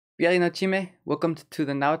Biali no chime, welcome to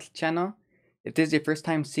the Nahuatl channel. If this is your first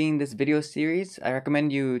time seeing this video series, I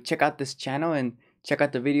recommend you check out this channel and check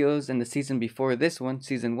out the videos in the season before this one,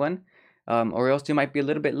 season 1, or else you might be a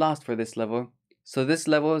little bit lost for this level. So this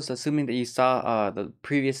level is assuming that you saw the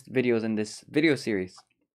previous videos in this video series.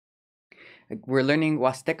 We're learning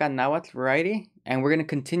Huasteca Nahuatl variety, and we're going to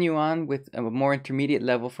continue on with a more intermediate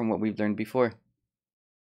level from what we've learned before.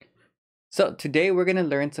 So today we're going to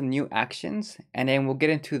learn some new actions, and then we'll get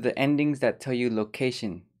into the endings that tell you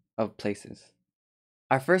location of places.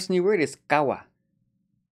 Our first new word is kawa.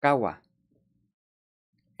 Kawa.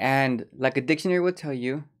 And like a dictionary will tell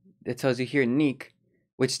you, it tells you here nik,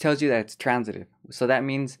 which tells you that it's transitive. So that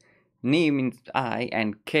means ni means I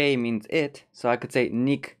and k means it. So I could say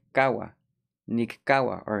nikkawa,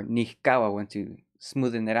 nikkawa, or nihkawa once you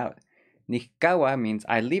smoothen it out. Nihkawa means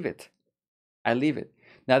I leave it. I leave it.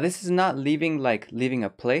 Now this is not leaving like leaving a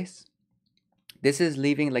place. This is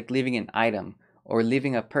leaving like leaving an item or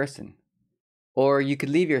leaving a person. Or you could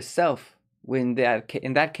leave yourself. In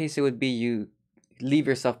that case, it would be you leave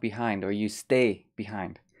yourself behind or you stay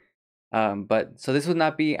behind. But so this would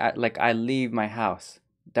not be like I leave my house.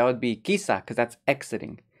 That would be kisa, because that's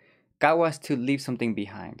exiting. Kawa is to leave something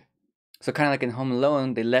behind. So kind of like in Home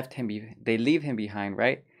Alone, they leave him behind,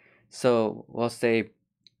 right? So we'll say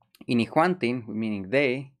inihuantin, meaning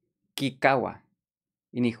they, kikawa.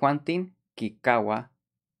 Inihuantin, kikawa,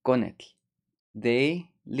 konetl.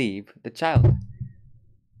 They leave the child.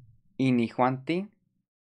 Inihuantin,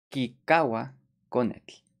 kikawa,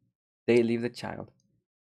 konetl. They leave the child.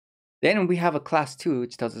 Then we have a class 2,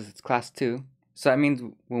 which tells us it's class 2. So that means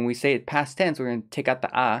when we say it past tense, we're going to take out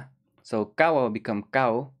the a. So kawa will become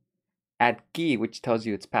kao. Add ki, which tells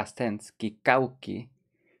you it's past tense, kikauki.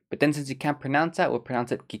 But then since you can't pronounce that, we'll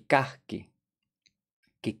pronounce it kikahki.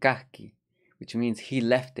 Kikahki, which means he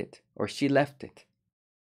left it or she left it.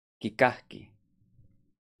 Kikahki.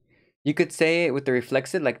 You could say it with the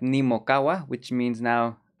reflexive like nimokawa, which means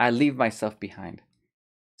now I leave myself behind.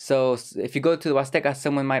 So if you go to the Huasteca,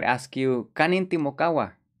 someone might ask you, kanin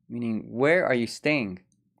timokawa, meaning where are you staying?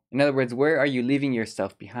 In other words, where are you leaving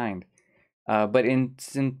yourself behind? But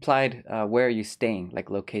it's implied where are you staying, like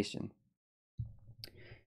location.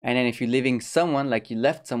 And then if you're leaving someone, like you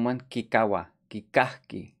left someone, kikawa,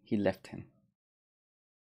 kikahki, he left him.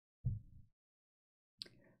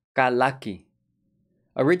 Kalaki.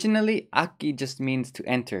 Originally, aki just means to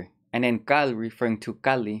enter, and then kal referring to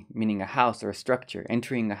kali, meaning a house or a structure,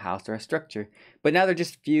 entering a house or a structure. But now they're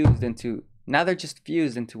just fused into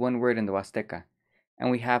one word in the Huasteca, and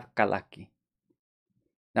we have kalaki.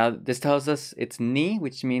 Now this tells us it's ni,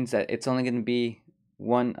 which means that it's only going to be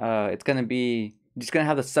one. It's going to be just going to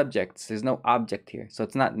have the subjects. There's no object here, so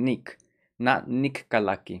it's not nik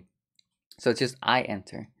kalaki. So it's just I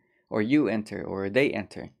enter, or you enter, or they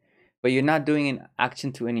enter. But you're not doing an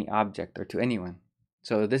action to any object or to anyone.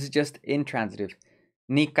 So this is just intransitive.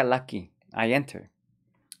 Nikalaki, I enter.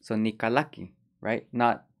 So nikalaki, right?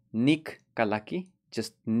 Not nikkalaki,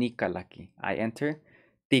 just nikalaki, I enter.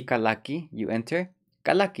 Tikalaki, you enter.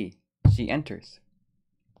 Kalaki, she enters.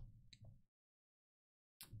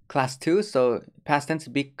 Class 2, so past tense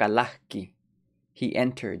would be kalahki. He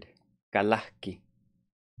entered. Kalahki.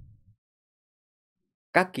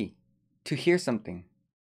 Kaki, to hear something.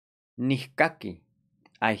 Nihkaki,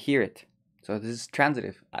 I hear it. So this is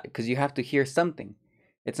transitive because you have to hear something.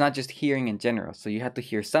 It's not just hearing in general. So you have to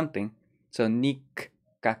hear something. So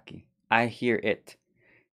nikkaki, I hear it.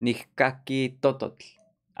 Nihkaki tototl,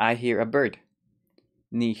 I hear a bird.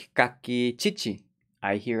 Nihkaki chichi,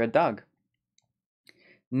 I hear a dog.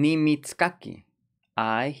 Nimitskaki,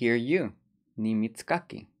 I hear you.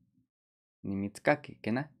 Nimitskaki. Nimitskaki,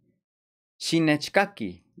 kena?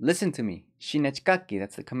 Shinechkaki, listen to me. Shinechkaki,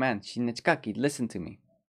 that's the command. Shinechkaki, listen to me.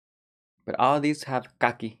 But all these have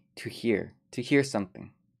kaki, to hear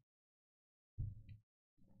something.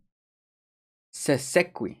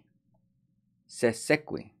 Sesekwi.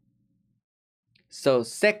 Sesekwi. So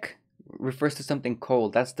sek refers to something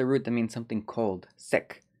cold. That's the root that means something cold.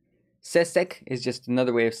 Sek. Sesek is just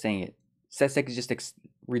another way of saying it. Sesek is just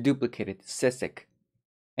reduplicated. Sesek.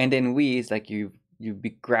 And then we is like you've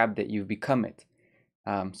grabbed it, you've become it.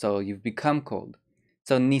 So you've become cold.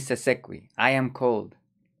 So ni sesekwi, I am cold.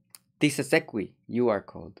 Ti sesekwi, you are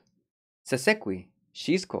cold. Sesekwi,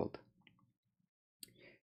 she's cold.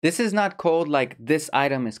 This is not cold like this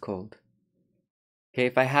item is cold. Okay,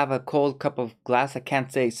 if I have a cold cup of glass, I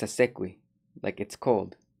can't say sesekwi, like it's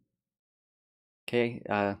cold. Okay,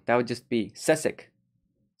 that would just be sesek.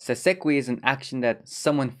 Sesekwi is an action that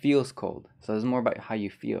someone feels cold. So it's more about how you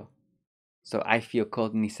feel. So I feel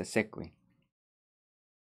cold, ni sesekwi.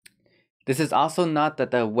 This is also not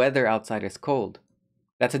that the weather outside is cold.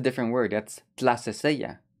 That's a different word. That's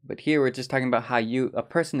tlaseseya. But here we're just talking about how a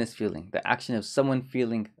person is feeling, the action of someone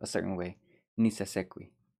feeling a certain way. Nisesekui.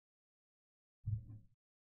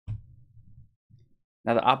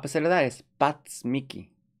 Now the opposite of that is patsmiki.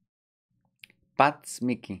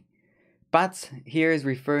 Patsmiki. Pats here is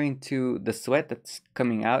referring to the sweat that's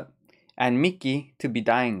coming out, and miki to be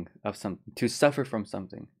dying of something, to suffer from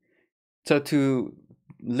something. So to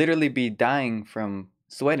literally be dying from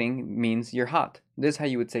sweating means you're hot. This is how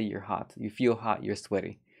you would say you're hot. You feel hot, you're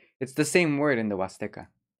sweaty. It's the same word in the Huasteca.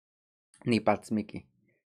 Ni patsmiki.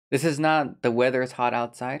 This is not the weather is hot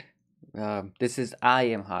outside. This is I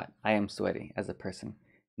am hot. I am sweaty as a person.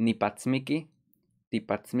 Ni patsmiki, ti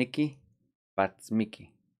patsmiki, patsmiki.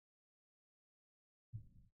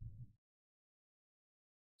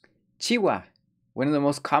 Chiwa. One of the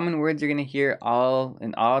most common words you're going to hear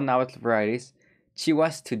in all Nahuatl varieties.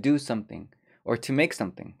 Chiwas, to do something or to make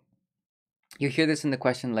something. You hear this in the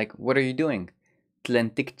question like, what are you doing?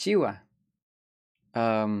 Tlentik chiwa.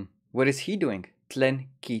 What is he doing? Tlen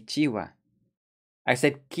ki chiwa. I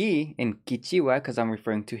said ki in kichiwa because I'm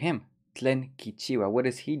referring to him. Tlen kichiwa. What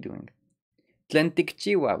is he doing? Tlentik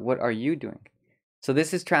chiwa. What are you doing? So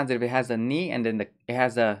this is transitive. It has a ni and then it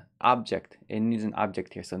has a object. It needs an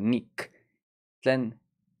object here. So nik. Tlen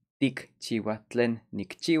tik chiwa. Tlen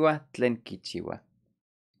nik chiwa. Tlen kichiwa.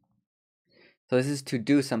 So this is to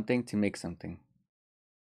do something, to make something.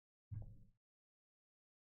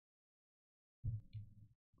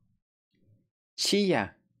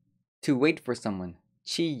 Chiya. To wait for someone.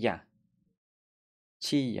 Chiya.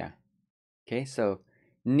 Chiya. Okay, so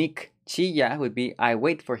nik chiya would be I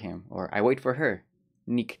wait for him or I wait for her.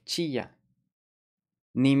 Nik chiya.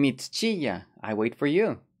 Nimits chiya. I wait for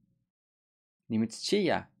you. Nimits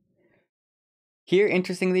chiya. Here,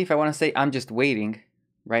 interestingly, if I want to say I'm just waiting,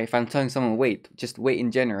 right? If I'm telling someone wait, just wait in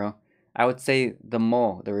general, I would say the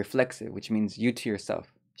mo, the reflexive, which means you to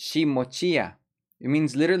yourself. Shimochiya. It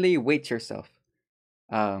means literally wait yourself.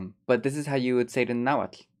 But this is how you would say it in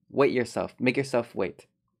Nahuatl. Wait yourself. Make yourself wait.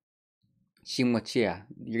 Shimochiya.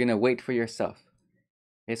 You're going to wait for yourself.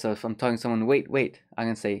 Okay, so if I'm telling someone wait, I'm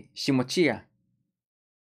going to say shimochiya.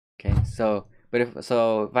 Okay, so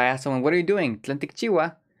if I ask someone, what are you doing? Tlentik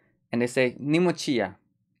chiwa. And they say nimochiya.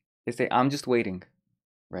 They say I'm just waiting.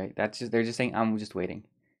 Right? They're just saying I'm just waiting.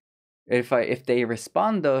 If they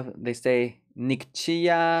respond though, they say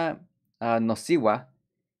nikchiya nosiwa.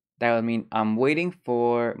 That would mean I'm waiting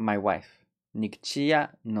for my wife. Nikchiya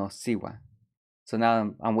no siwa. So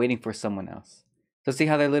now I'm waiting for someone else. So see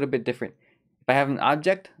how they're a little bit different. If I have an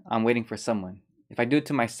object, I'm waiting for someone. If I do it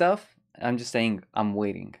to myself, I'm just saying I'm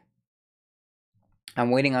waiting.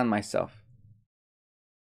 I'm waiting on myself.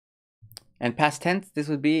 And past tense, this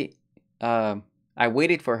would be I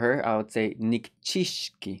waited for her. I would say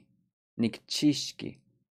nikchishki. Nikchishki.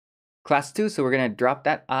 Class 2, so we're going to drop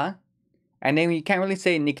that a. And then you can't really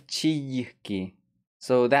say nikchiyiki.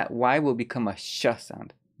 So that Y will become a sh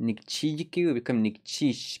sound. Nikchiyiki will become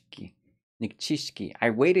nikchishki. Nikchishki. I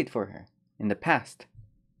waited for her in the past.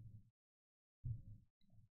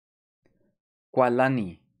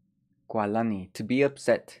 Kwalani. Kwalani. To be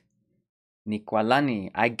upset. Nikwalani.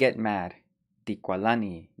 I get mad.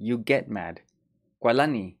 Tikwalani. You get mad.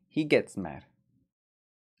 Kwalani. He gets mad.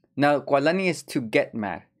 Now, kwalani is to get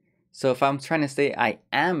mad. So if I'm trying to say I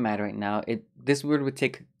am mad right now, this word would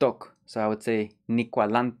take tok. So I would say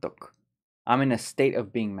nikwalantok. I'm in a state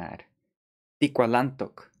of being mad.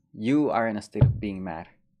 Tikwalantok. You are in a state of being mad.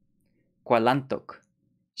 Kwalantok.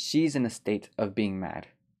 She's in a state of being mad.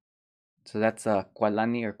 So that's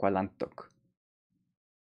kwalani or kwalantok.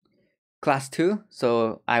 Class 2.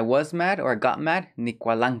 So I was mad or I got mad.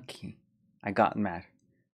 Nikwalanki. I got mad.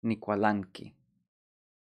 Nikwalanki.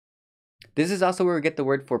 This is also where we get the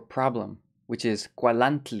word for problem, which is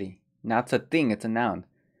kwalantli. Now it's a thing, it's a noun.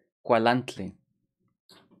 Kwalantli.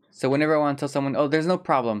 So whenever I want to tell someone, oh, there's no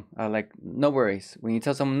problem, like, no worries. When you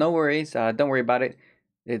tell someone, no worries, don't worry about it,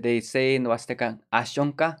 they say in the Huasteca,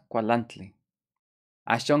 ashonka kwalantli.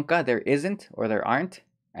 Ashonka, there isn't or there aren't,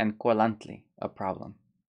 and kwalantli, a problem.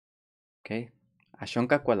 Okay?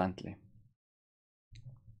 Ashonka kwalantli.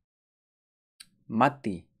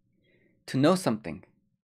 Mati, to know something.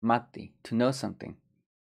 Mati, to know something.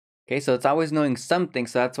 Okay, so it's always knowing something,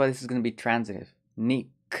 so that's why this is going to be transitive.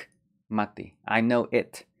 Nik mati, I know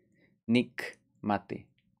it. Nik mati,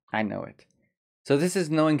 I know it. So this is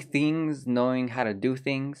knowing things, knowing how to do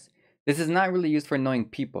things. This is not really used for knowing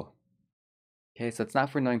people. Okay, so it's not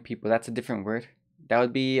for knowing people. That's a different word. That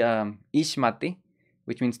would be ishmati,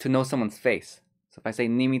 which means to know someone's face. So if I say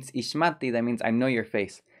nimits ishmati, that means I know your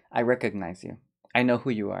face. I recognize you. I know who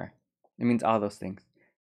you are. It means all those things.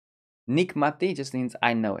 Nikmati just means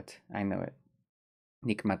I know it. I know it.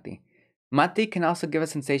 Nikmati. Mati can also give a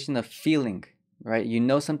sensation of feeling, right? You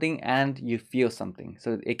know something and you feel something.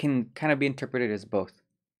 So it can kind of be interpreted as both.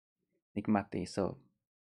 Nikmati. So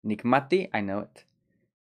nikmati, I know it.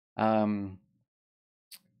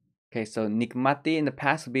 Okay, so nikmati in the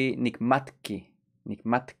past would be nikmatki.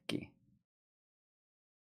 Nikmatki.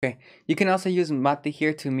 Okay, you can also use mati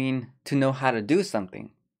here to mean to know how to do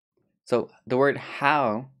something. So the word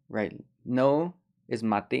how, right? No is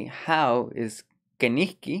mati. How is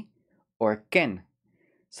kenihki or ken.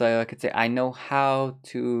 So I could say I know how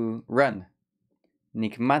to run.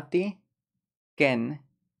 Nikmati ken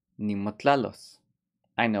nimotlalos.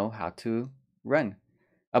 I know how to run.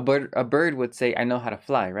 A bird would say I know how to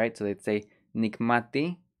fly, right? So they'd say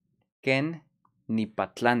nikmati ken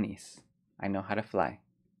nipatlanis. I know how to fly.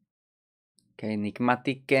 Okay,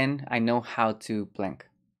 nikmati ken, I know how to blank.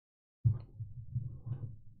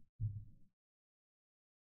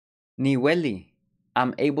 Niweli,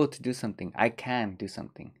 I'm able to do something. I can do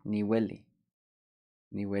something. Niweli.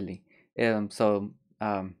 Niweli.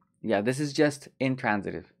 Yeah, this is just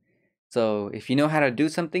intransitive. So if you know how to do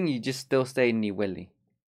something, you just still say niweli.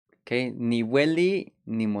 Okay, niweli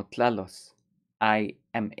nimotlalos. I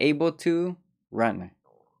am able to run.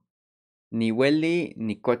 Niweli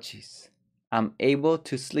nikochis. I'm able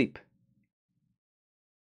to sleep.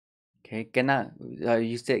 Okay,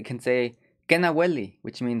 you can say kenaweli,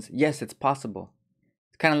 which means yes, it's possible.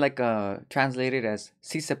 It's kind of like translated as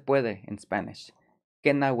si se puede in Spanish.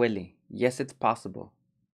 Kenaweli, yes, it's possible.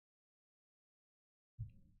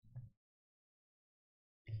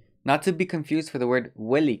 Not to be confused for the word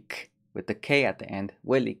welik with the K at the end,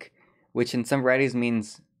 welik, which in some varieties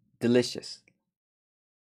means delicious.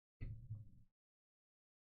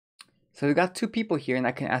 So we got two people here, and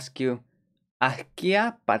I can ask you,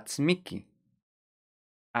 ahkia patsmiki.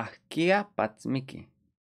 Ahkia patsmiki.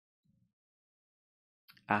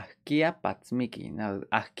 Ahkia patsmiki. Now,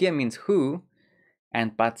 ahkia means who,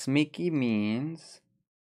 and patsmiki means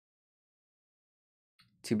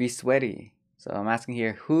to be sweaty. So I'm asking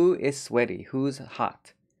here, who is sweaty? Who's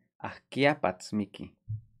hot? Ahkia patsmiki.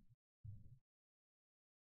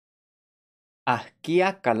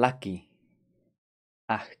 Ahkia kalaki.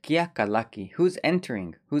 Ahkia kalaki. Who's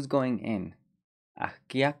entering? Who's going in?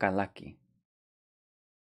 Ahkia kalaki.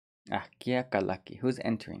 Ahkia kalaki. Who's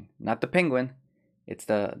entering? Not the penguin. It's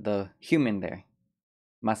the human there.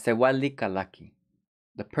 Masewali kalaki.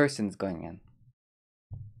 The person's going in.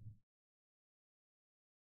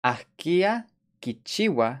 Ahkia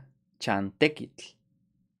kichiwa chantekitl.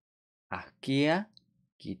 Ahkia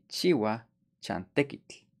kichiwa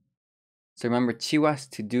chantekitl. So remember, chiwa is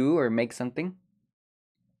to do or make something.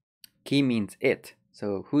 Ki means it.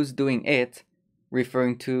 So who's doing it?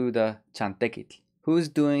 Referring to the chantekitl. Who's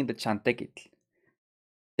doing the chantekitl?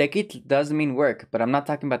 Tekitl does mean work, but I'm not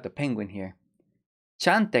talking about the penguin here.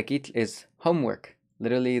 Chantekitl is homework.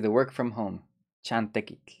 Literally the work from home.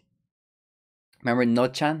 Chantekitl. Remember,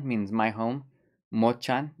 no-chan means my home.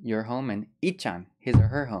 Mo-chan, your home. And ichan, his or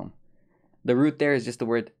her home. The root there is just the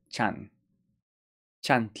word chan.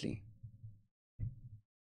 Chantli.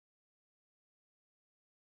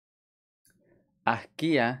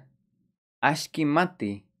 Ahkia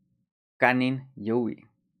ashkimati kanin yowi.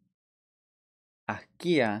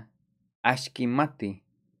 Ahkia ashkimati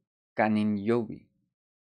kanin yowi.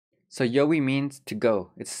 So yowi means to go.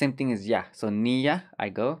 It's the same thing as ya. So niya, I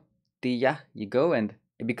go. Tiya, you go. And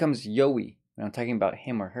it becomes yowi when I'm talking about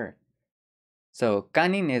him or her. So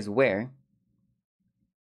kanin is where.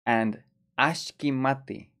 And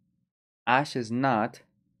ashkimati. Ash is not.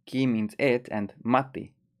 Ki means it. And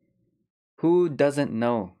mati. Who doesn't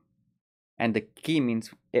know? And the ki means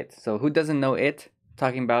it. So who doesn't know it?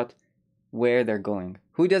 Talking about where they're going.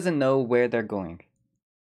 Who doesn't know where they're going?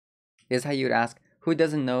 Is how you'd ask, who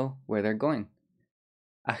doesn't know where they're going?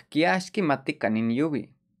 Ahkiashki mati kanin yubi.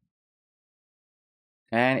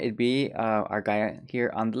 And it'd be our guy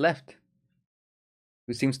here on the left,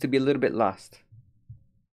 who seems to be a little bit lost.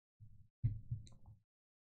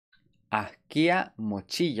 Ahkia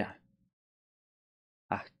mochilla.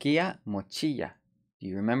 Ahkia mochilla. Do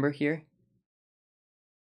you remember here?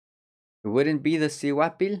 It wouldn't be the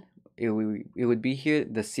siwapil. It would be here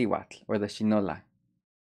the siwatl or the shinola.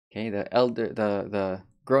 Okay, the elder, the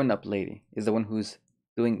grown-up lady is the one who's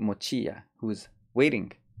doing mochilla, who's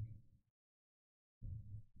waiting.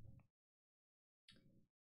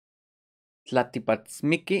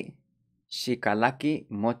 Tlatipatzmiki shikalaki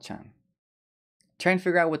mochan. Try and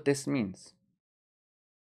figure out what this means.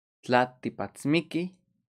 Tlatipatzmiki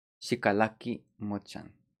shikalaki mochan.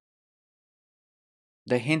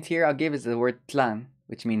 The hint here I'll give is the word tlan,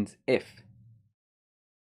 which means if.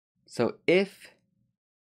 So if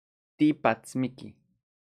tipatsmiki,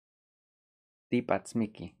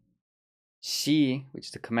 tipatsmiki. Shi, which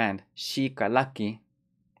is the command, shi kalaki,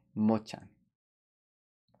 mochan.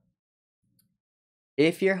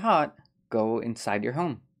 If you're hot, go inside your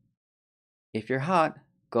home. If you're hot,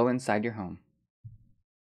 go inside your home.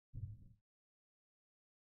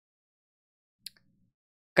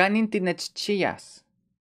 Kanin tinechchiyas.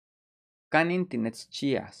 Kanin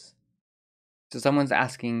tinechchiyas. So someone's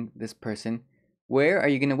asking this person, where are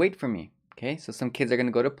you going to wait for me? Okay, so some kids are going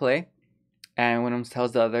to go to play, and one of them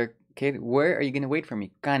tells the other kid, where are you going to wait for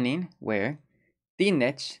me? Kanin, where?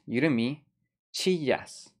 Tinech, yurumi,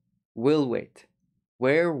 chiyas, will wait.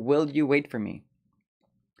 Where will you wait for me?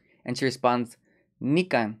 And she responds,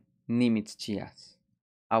 Nikan nimitschiyas.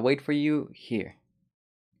 I'll wait for you here.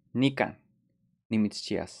 Nikan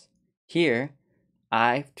nimitschiyas. Here,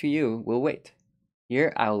 I to you will wait.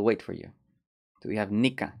 Here, I'll wait for you. So we have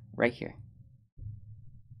nikan right here.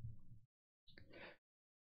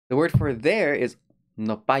 The word for there is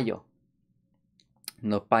nopayo.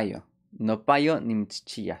 Nopayo. Nopayo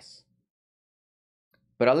nimitschiyas.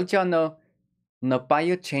 But I'll let y'all know,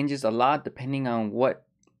 nopayo changes a lot depending on what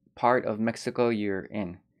part of Mexico you're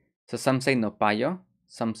in. So some say nopayo,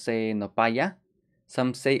 some say nopaya,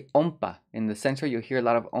 some say ompa. In the central, you'll hear a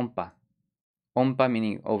lot of ompa. Ompa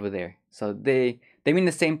meaning over there. So they mean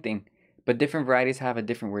the same thing, but different varieties have a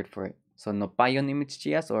different word for it. So nopayo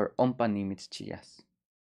nimitschiyas or ompa nimitschiyas.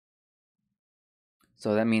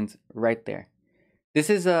 So that means right there. This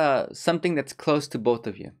is something that's close to both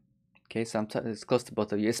of you. Okay, so it's close to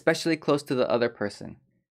both of you, especially close to the other person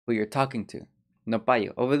who you're talking to.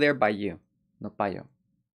 Nopayo, over there by you. Nopayo.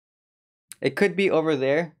 It could be over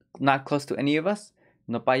there, not close to any of us.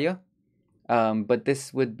 Nopayo. But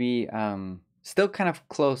this would be still kind of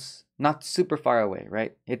close, not super far away,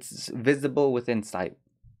 right? It's visible within sight.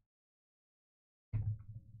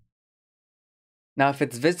 Now, if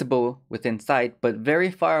it's visible within sight, but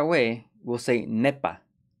very far away, we'll say nepa.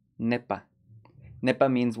 Nepa. Nepa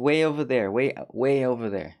means way over there, way over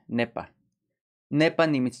there. Nepa. Nepa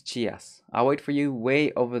nimitschiyas. I'll wait for you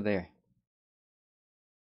way over there.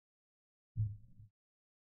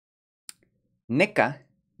 Neka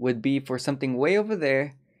would be for something way over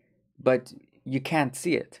there, but you can't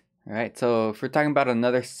see it, right? So if we're talking about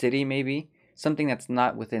another city, maybe something that's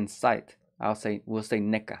not within sight, we'll say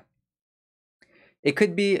neka. It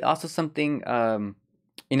could be also something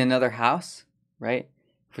in another house, right?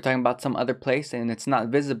 If we're talking about some other place and it's not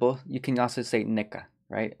visible, you can also say neka,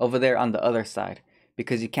 right? Over there on the other side,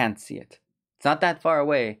 because you can't see it. It's not that far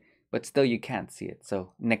away, but still you can't see it.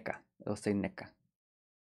 So neka, it'll say neka.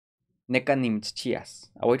 Neka nimitschiyas.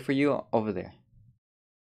 I'll wait for you over there.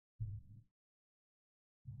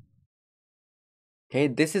 Okay,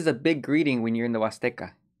 this is a big greeting when you're in the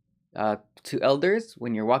Huasteca. To elders,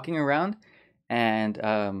 when you're walking around and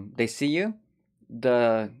they see you,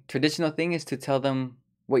 the traditional thing is to tell them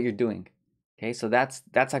what you're doing. Okay, so that's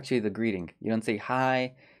actually the greeting. You don't say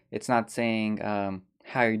hi. It's not saying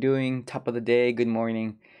how you're doing, top of the day, good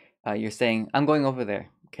morning. You're saying, I'm going over there.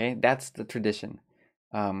 Okay, that's the tradition.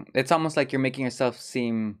 It's almost like you're making yourself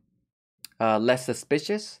seem less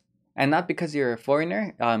suspicious. And not because you're a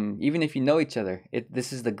foreigner, even if you know each other,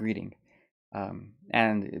 this is the greeting.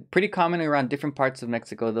 And pretty common around different parts of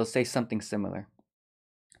Mexico, they'll say something similar.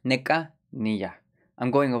 Neka niya.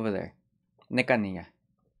 I'm going over there. Neka niya.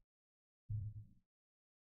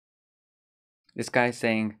 This guy is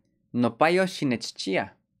saying, Nopayo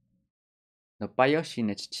shinechchia. Nopayo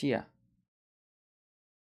shinechchia.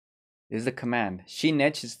 This is a command.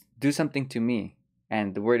 Shinech is do something to me.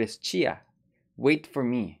 And the word is chia. Wait for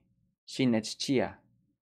me. Shinechchia.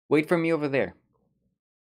 Wait for me over there.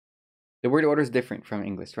 The word order is different from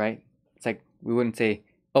English, right? It's like we wouldn't say,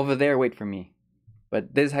 over there, wait for me.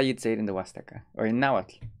 But this is how you'd say it in the Huasteca or in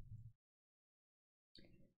Nahuatl.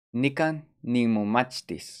 Nikan ni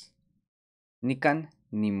momachtis. Nikan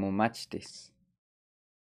ni momachtis.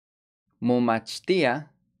 Momachtia.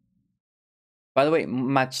 By the way,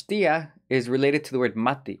 machtia is related to the word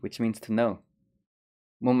mati, which means to know.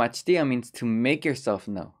 Momachtia means to make yourself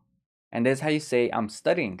know. And that's how you say, I'm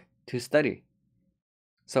studying, to study.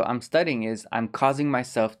 So I'm studying is I'm causing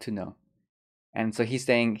myself to know. And so he's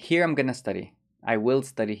saying, here I'm going to study. I will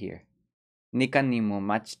study here. Nikan ni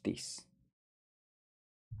momachtis.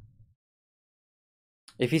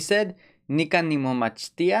 If he said nikan ni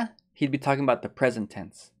momachtia, he'd be talking about the present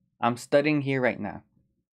tense. I'm studying here right now.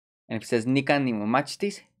 And if he says nikan ni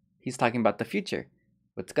momachtis, he's talking about the future.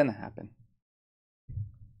 What's going to happen.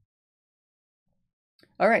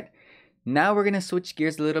 All right. Now we're going to switch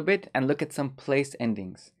gears a little bit and look at some place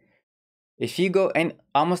endings. If you go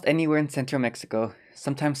almost anywhere in central Mexico,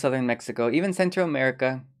 sometimes southern Mexico, even Central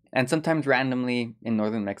America, and sometimes randomly in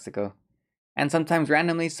northern Mexico, and sometimes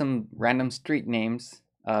randomly some random street names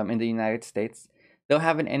in the United States, they'll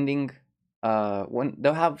have an ending.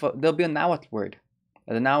 There'll be a Nahuatl word,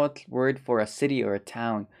 the Nahuatl word for a city or a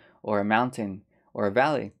town or a mountain or a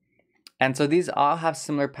valley. And so these all have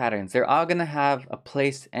similar patterns. They're all gonna have a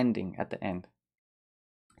place ending at the end.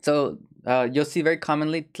 So you'll see very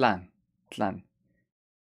commonly tlan.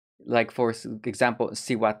 Like for example,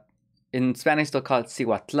 Siwat. In Spanish, they'll call it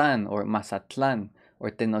Cihuatlan or Mazatlan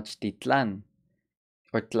or Tenochtitlan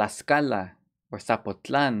or Tlaxcala or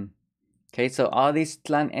Zapotlan. Okay, so all these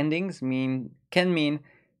tlan endings can mean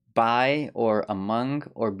by or among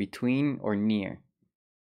or between or near.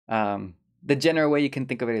 The general way you can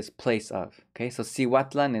think of it is place of. Okay, so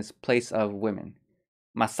Cihuatlan is place of women.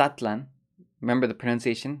 Mazatlan, remember the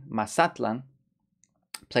pronunciation? Mazatlan,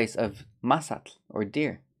 place of mazatl or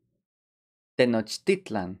deer.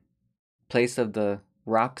 Tenochtitlan, place of the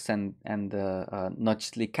rocks and the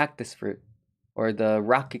nochtli cactus fruit or the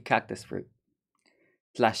rocky cactus fruit.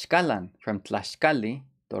 Tlaxcalan, from Tlaxcali,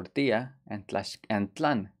 tortilla, and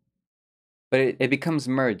tlan. But it becomes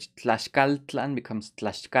merged. Tlaxcaltlan becomes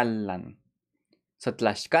Tlaxcalan. So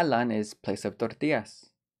Tlaxcalan is place of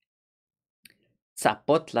tortillas.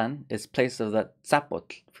 Zapotlan is place of the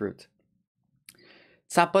zapotl fruit.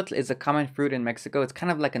 Zapotl is a common fruit in Mexico. It's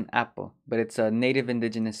kind of like an apple, but it's a native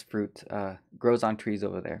indigenous fruit. Grows on trees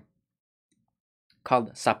over there.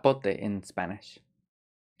 Called zapote in Spanish.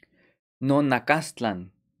 Nonacastlan.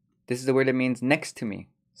 This is the word that means next to me.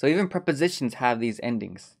 So even prepositions have these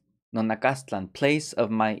endings. Nonacastlan, place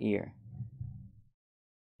of my ear.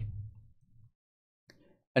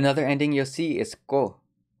 Another ending you'll see is co,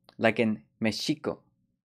 like in Mexico,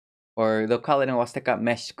 or they'll call it in Huasteca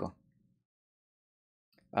Mexico.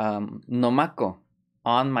 Nomaco,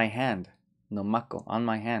 on my hand. Nomaco, on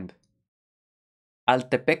my hand.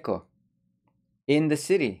 Altepeco, in the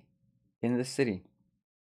city. In the city.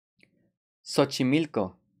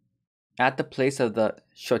 Xochimilco, at the place of the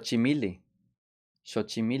Xochimili.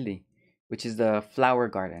 Xochimili, which is the flower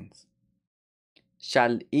gardens.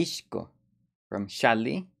 Xalixco, from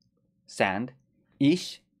Xali, sand,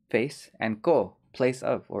 Ish, face, and Co, place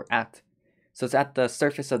of or at. So it's at the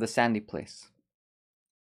surface of the sandy place.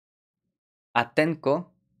 Atenco,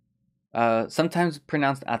 sometimes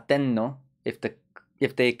pronounced Atenno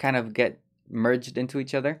if they kind of get merged into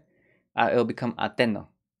each other. It'll become Ateno.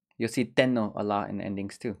 You'll see Tenno a lot in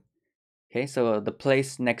endings too. Okay, so the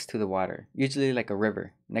place next to the water, usually like a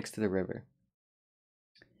river, next to the river.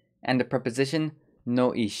 And the preposition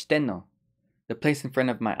no ishteno, the place in front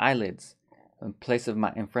of my eyelids, the place of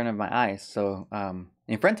in front of my eyes. So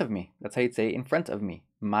in front of me, that's how you'd say in front of me,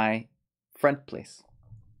 my front place.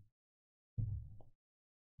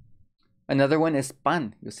 Another one is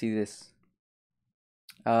pan. You'll see this.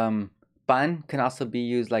 Pan can also be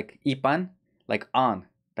used like ipan, like on.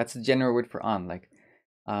 That's the general word for on, like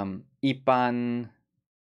ipan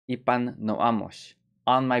no amos,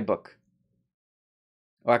 on my book.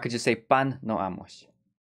 Or I could just say pan no amos,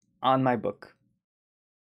 on my book.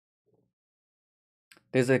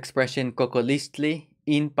 There's the expression kokolistli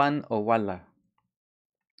inpan o wala.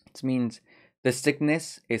 It means the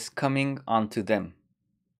sickness is coming onto them.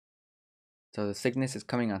 So the sickness is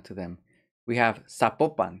coming onto them. We have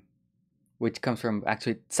Zapopan, which comes from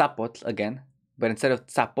actually Zapotl again, but instead of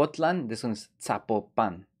Zapotlan, this one's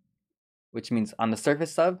Zapopan, which means on the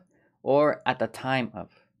surface of or at the time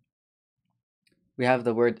of. We have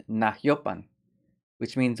the word Nahyopan,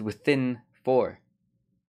 which means within 4.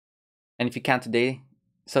 And if you count today,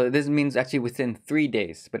 so this means actually within 3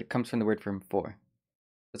 days, but it comes from the word from 4.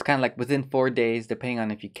 It's kind of like within 4 days, depending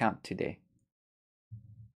on if you count today.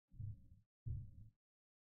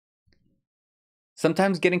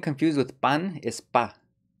 Sometimes getting confused with pan is pa,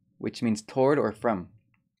 which means toward or from.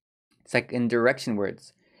 It's like in direction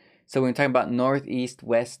words. So when we're talking about north, east,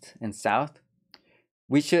 west, and south,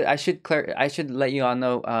 I should let you all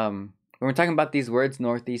know when we're talking about these words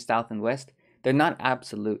north, east, south, and west, they're not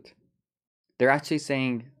absolute. They're actually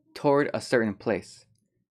saying toward a certain place.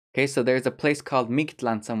 Okay, so there's a place called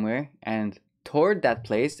Mictlan somewhere, and toward that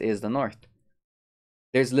place is the north.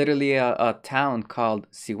 There's literally a town called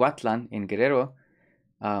Cihuatlan in Guerrero,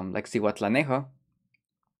 like Cihuatlanejo,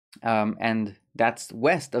 and that's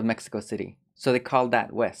west of Mexico City. So they call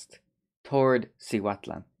that west, toward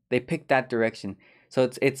Cihuatlan. They pick that direction. So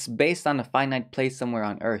it's based on a finite place somewhere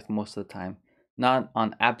on Earth most of the time, not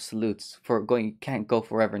on absolutes. You can't go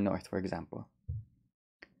forever north, for example.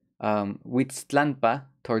 Huitztlanpa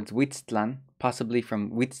towards Huitztlan, possibly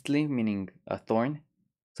from Huitztli, meaning a thorn.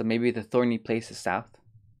 So maybe the thorny place is south.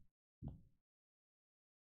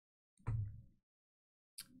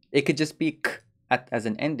 It could just be k as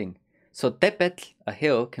an ending. So Tepetl, a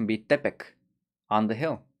hill, can be Tepec, on the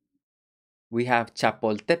hill. We have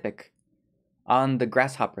Chapoltepec, on the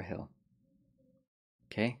grasshopper hill.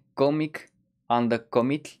 Okay, Comic, on the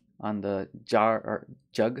comitl, on the jar or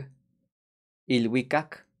jug.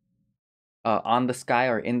 Ilhuicac, on the sky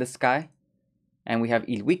or in the sky. And we have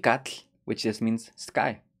Ilhuicatl, which just means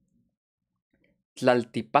sky.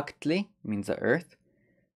 Tlaltipactli means the earth.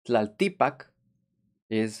 Tlaltipac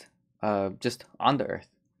is just on the earth.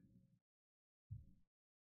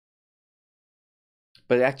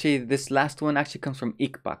 But actually, this last one actually comes from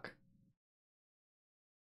Ikpak.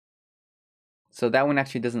 So that one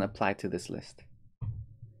actually doesn't apply to this list.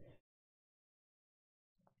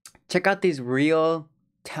 Check out these real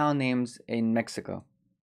town names in Mexico.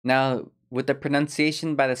 Now, with the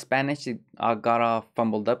pronunciation by the Spanish, it got all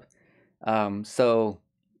fumbled up. So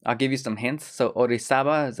I'll give you some hints. So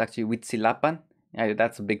Orizaba is actually Huitzilapan. Yeah,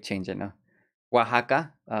 that's a big change, I know.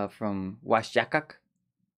 Oaxaca, from Oaxacac.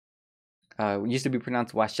 Used to be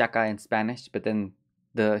pronounced Oaxaca in Spanish, but then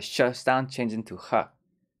the sh sound changed into h.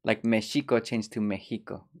 Like Mexico changed to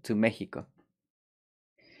Mexico.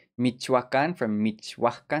 Michoacan from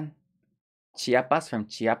Michoacan. Chiapas from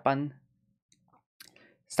Chiapan.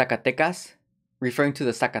 Zacatecas, referring to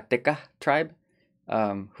the Zacateca tribe,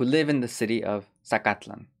 who live in the city of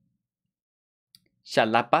Zacatlan.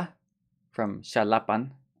 Xalapa, from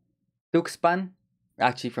Xalapan. Tuxpan,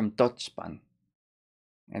 actually from Tochpan.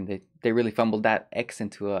 And they really fumbled that X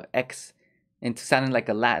into a X, into sounding like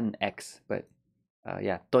a Latin X, but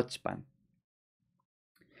yeah, Tochpan.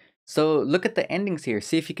 So look at the endings here.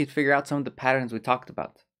 See if you could figure out some of the patterns we talked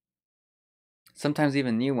about. Sometimes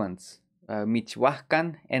even new ones.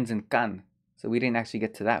 Michoacan ends in can, so we didn't actually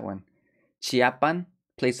get to that one. Chiapan,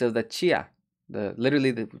 place of the chia. We're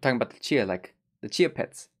talking about the chia, like the chia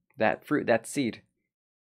pets, that fruit, that seed.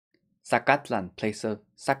 Zacatlan, place of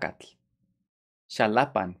zacatl.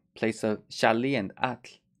 Xalapan, place of xali and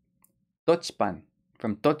atl. Tochpan,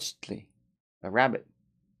 from tochtli, a rabbit.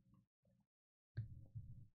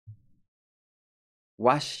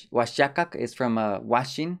 Oaxacac is from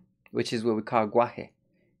huaxin, which is what we call guaje.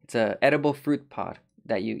 It's an edible fruit pod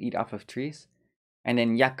that you eat off of trees. And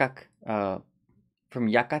then yacac, from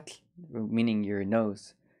yacatl, meaning your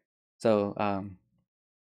nose. So,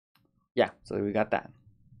 yeah, so we got that.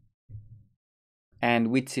 And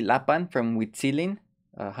Huitzilapan from Huitzilin,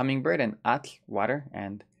 hummingbird, and atl, water,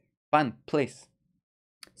 and pan, place.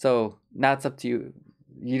 So now it's up to you.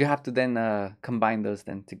 You have to then combine those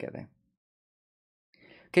then together.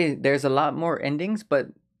 Okay, there's a lot more endings, but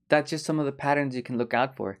that's just some of the patterns you can look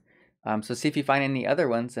out for. So see if you find any other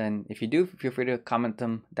ones, and if you do, feel free to comment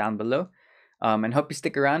them down below. And hope you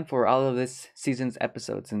stick around for all of this season's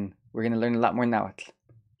episodes, and we're going to learn a lot more Nahuatl.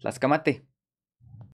 Tlaskamate!